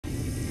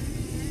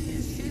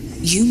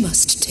You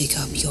must take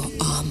up your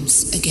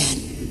arms again.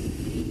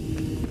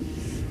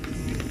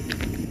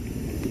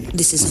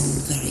 This is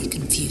all very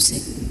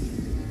confusing.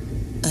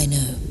 I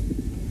know.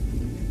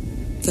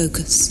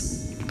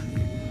 Focus.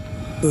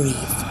 Breathe.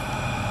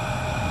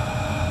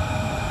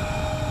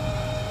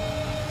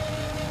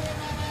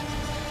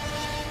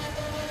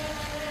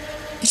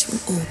 It will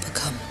all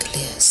become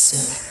clear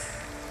soon.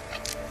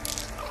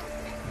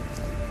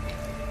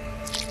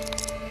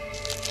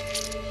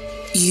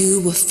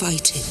 You were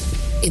fighting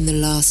in the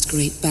last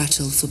great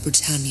battle for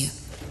Britannia.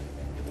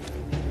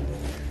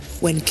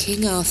 When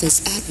King Arthur's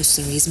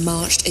adversaries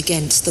marched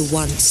against the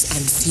once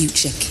and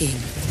future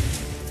king,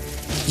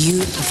 you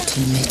have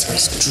committed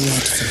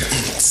dreadful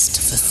acts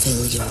to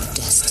fulfill your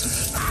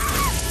destiny.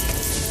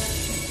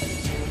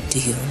 Do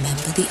you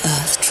remember the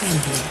earth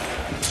trembling?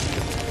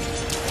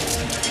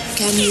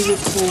 Can you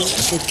recall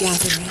the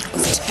gathering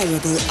of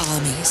terrible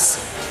armies?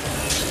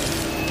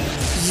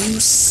 You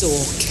saw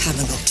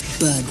Camelot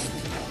burning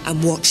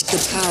and watched the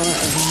power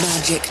of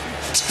magic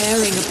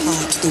tearing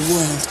apart the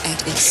world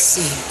at its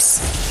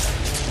seams.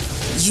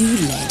 You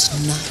led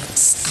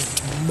knights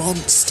and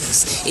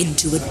monsters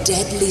into a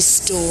deadly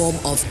storm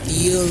of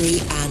fury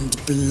and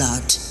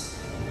blood.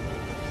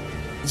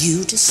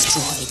 You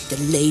destroyed the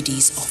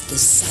ladies of the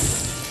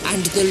sun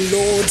and the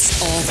lords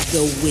of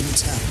the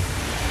winter.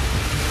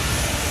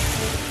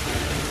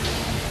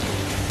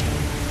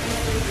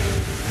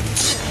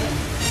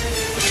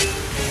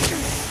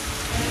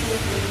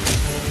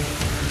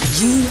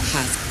 You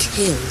have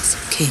killed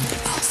King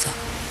Arthur,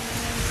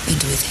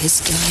 and with his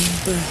dying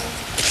breath,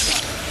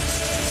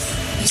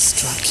 he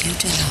struck you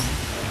down.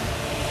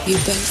 You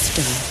both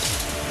died,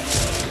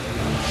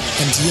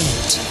 and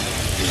yet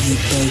you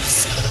both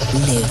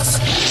live.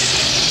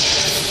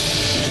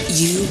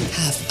 You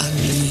have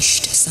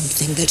unleashed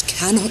something that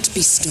cannot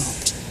be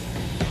stopped.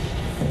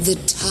 The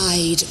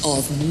tide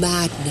of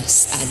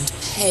madness and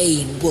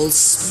pain will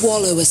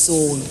swallow us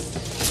all.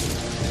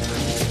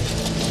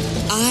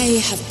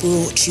 I have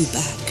brought you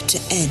back to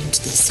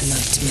end this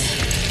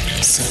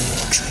nightmare, Sir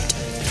Mordred.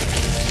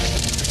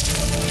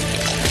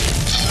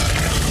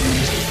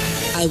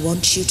 I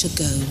want you to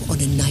go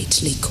on a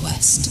knightly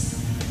quest.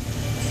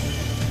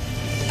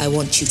 I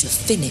want you to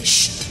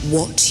finish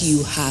what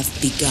you have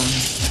begun.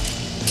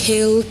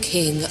 Kill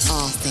King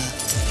Arthur,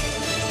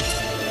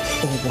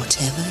 or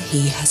whatever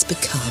he has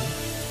become,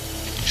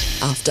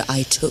 after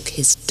I took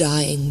his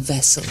dying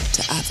vessel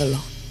to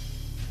Avalon.